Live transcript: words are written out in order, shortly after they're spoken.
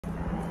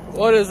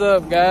What is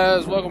up,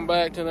 guys? Welcome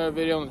back to another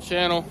video on the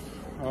channel.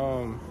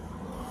 I'm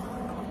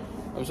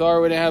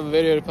sorry we didn't have a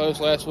video to post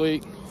last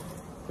week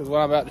because what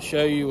I'm about to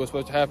show you was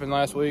supposed to happen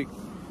last week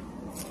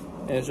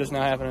and it's just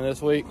not happening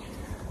this week.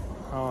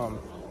 And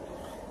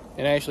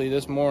actually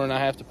this morning I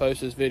have to post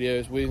this video.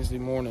 It's Wednesday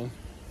morning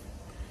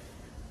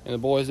and the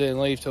boys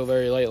didn't leave till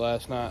very late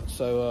last night.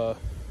 So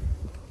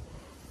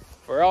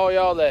for all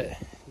y'all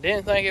that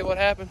didn't think it would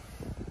happen,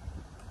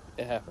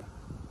 it happened.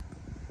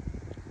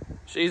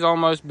 She's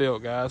almost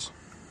built, guys.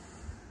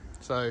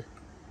 So we're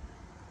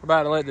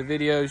about to let the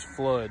videos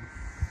flood.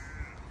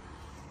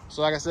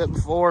 So like I said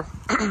before,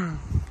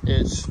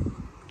 it's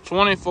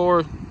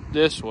 24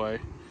 this way,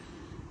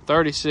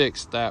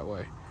 36 that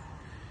way,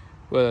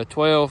 with a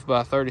 12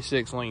 by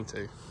 36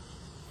 lean-to.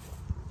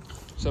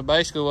 So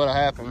basically what'll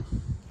happen,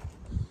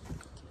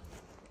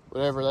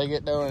 whenever they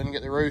get done and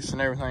get the roofs and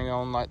everything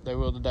on like they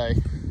will today,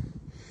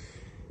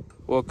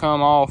 we'll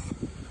come off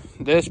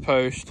this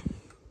post.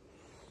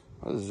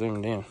 Let's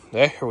zoom in.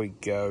 There we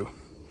go.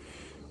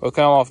 We'll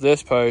come off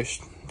this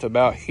post to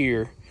about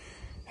here,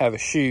 have a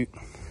chute,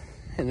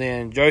 and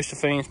then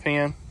Josephine's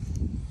pin,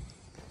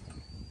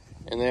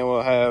 and then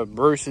we'll have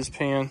Bruce's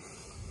pin,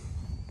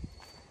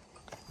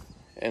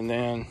 and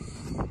then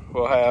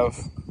we'll have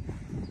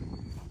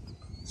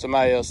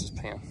somebody else's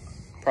pin.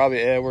 Probably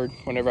Edward,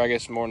 whenever I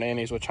get some more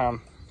nannies, which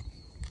I'm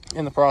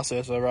in the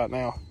process of right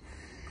now.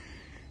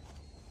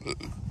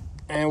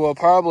 And we'll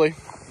probably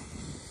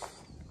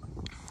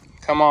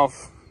come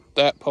off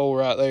that pole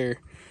right there,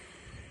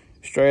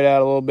 straight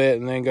out a little bit,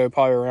 and then go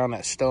probably around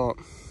that stump.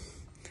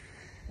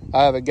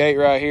 I have a gate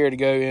right here to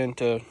go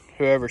into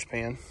whoever's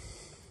pen.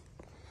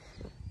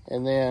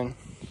 And then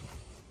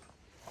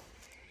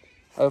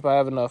hope I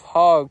have enough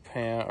hog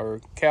pan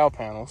or cow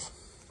panels,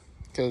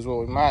 because what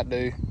we might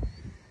do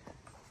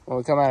when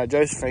we come out of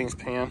Josephine's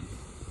pen,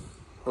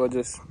 we'll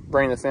just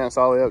bring the fence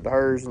all the way up to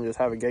hers and just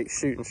have a gate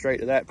shooting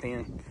straight to that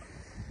pen.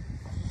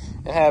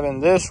 And having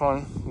this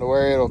one to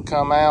where it'll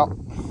come out,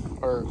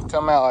 or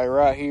come out like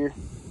right here,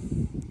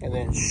 and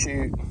then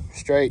shoot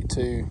straight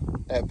to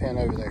that pen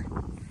over there.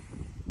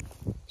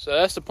 So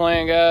that's the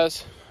plan,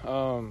 guys.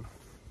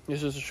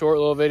 This is a short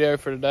little video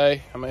for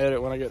today. I'm gonna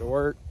edit when I get to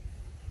work.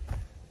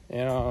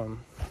 And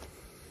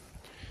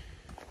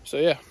so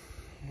yeah,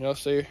 y'all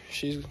see her.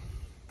 She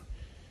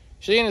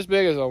ain't as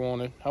big as I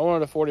wanted. I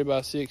wanted a 40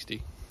 by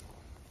 60,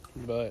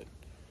 but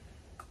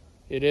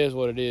it is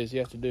what it is. You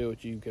have to do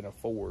what you can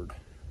afford.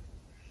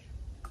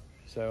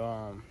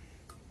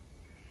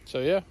 So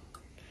yeah,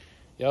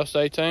 y'all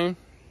stay tuned.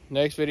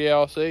 Next video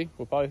I'll see,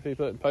 we'll probably be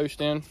putting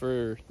posts in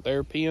for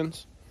their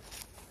pens,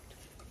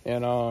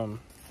 and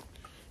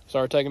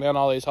start taking down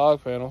all these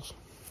hog panels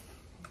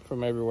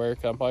from everywhere,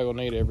 cause I'm probably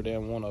gonna need every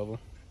damn one of them.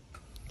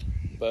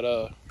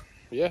 But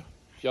yeah,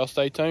 y'all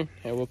stay tuned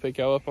and we'll pick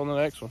y'all up on the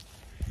next one.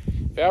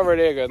 If y'all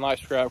already did, go like,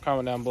 subscribe,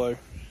 comment down below.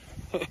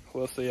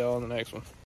 We'll see y'all on the next one.